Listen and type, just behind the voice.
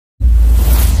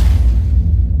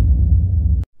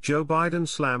Joe Biden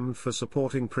slammed for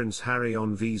supporting Prince Harry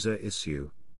on visa issue.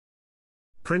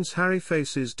 Prince Harry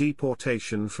faces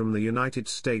deportation from the United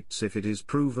States if it is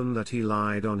proven that he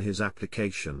lied on his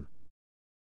application.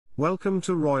 Welcome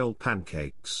to Royal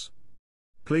Pancakes.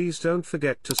 Please don't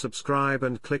forget to subscribe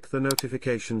and click the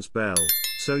notifications bell,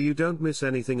 so you don't miss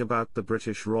anything about the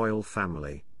British royal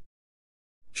family.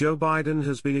 Joe Biden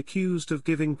has been accused of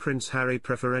giving Prince Harry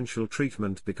preferential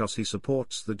treatment because he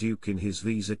supports the Duke in his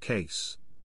visa case.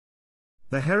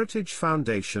 The Heritage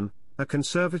Foundation, a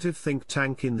conservative think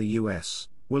tank in the US,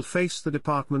 will face the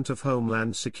Department of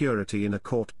Homeland Security in a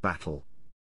court battle.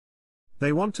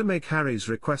 They want to make Harry's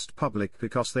request public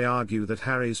because they argue that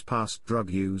Harry's past drug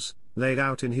use, laid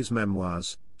out in his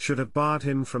memoirs, should have barred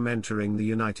him from entering the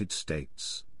United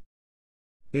States.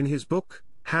 In his book,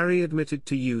 Harry admitted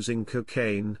to using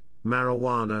cocaine,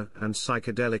 marijuana, and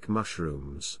psychedelic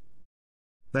mushrooms.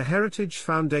 The Heritage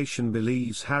Foundation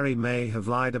believes Harry may have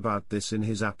lied about this in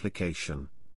his application.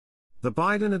 The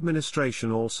Biden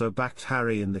administration also backed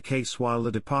Harry in the case, while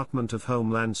the Department of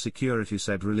Homeland Security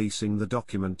said releasing the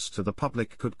documents to the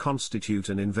public could constitute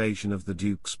an invasion of the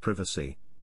Duke's privacy.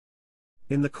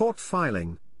 In the court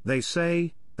filing, they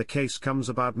say, the case comes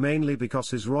about mainly because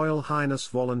His Royal Highness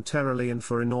voluntarily and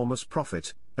for enormous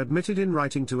profit, admitted in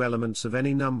writing to elements of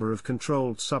any number of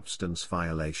controlled substance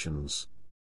violations.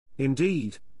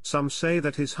 Indeed, some say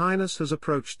that His Highness has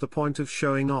approached the point of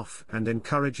showing off and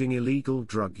encouraging illegal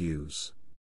drug use.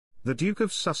 The Duke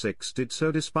of Sussex did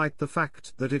so despite the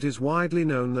fact that it is widely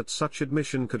known that such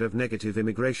admission could have negative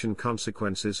immigration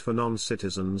consequences for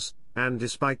non-citizens, and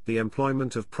despite the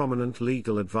employment of prominent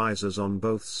legal advisors on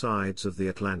both sides of the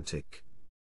Atlantic.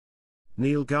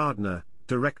 Neil Gardner,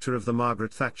 director of the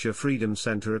Margaret Thatcher Freedom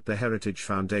Center at the Heritage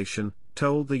Foundation,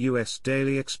 told the U.S.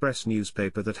 Daily Express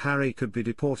newspaper that Harry could be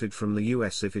deported from the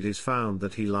U.S. if it is found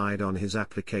that he lied on his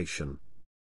application.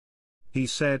 He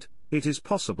said, "It is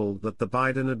possible that the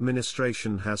Biden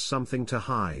administration has something to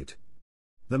hide.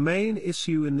 The main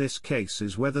issue in this case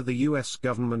is whether the U.S.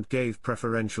 government gave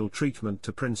preferential treatment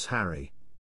to Prince Harry."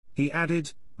 He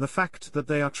added, "The fact that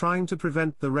they are trying to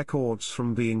prevent the records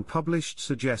from being published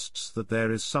suggests that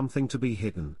there is something to be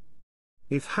hidden.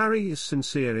 If Harry is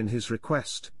sincere in his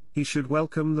request, he should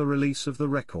welcome the release of the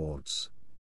records."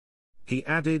 He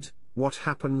added, "What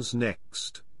happens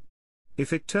next?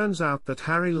 If it turns out that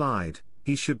Harry lied,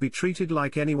 he should be treated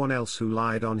like anyone else who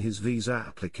lied on his visa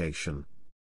application.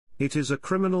 It is a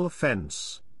criminal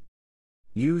offense.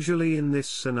 Usually in this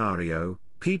scenario,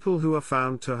 people who are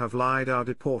found to have lied are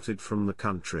deported from the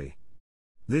country.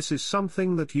 This is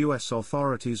something that US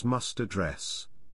authorities must address."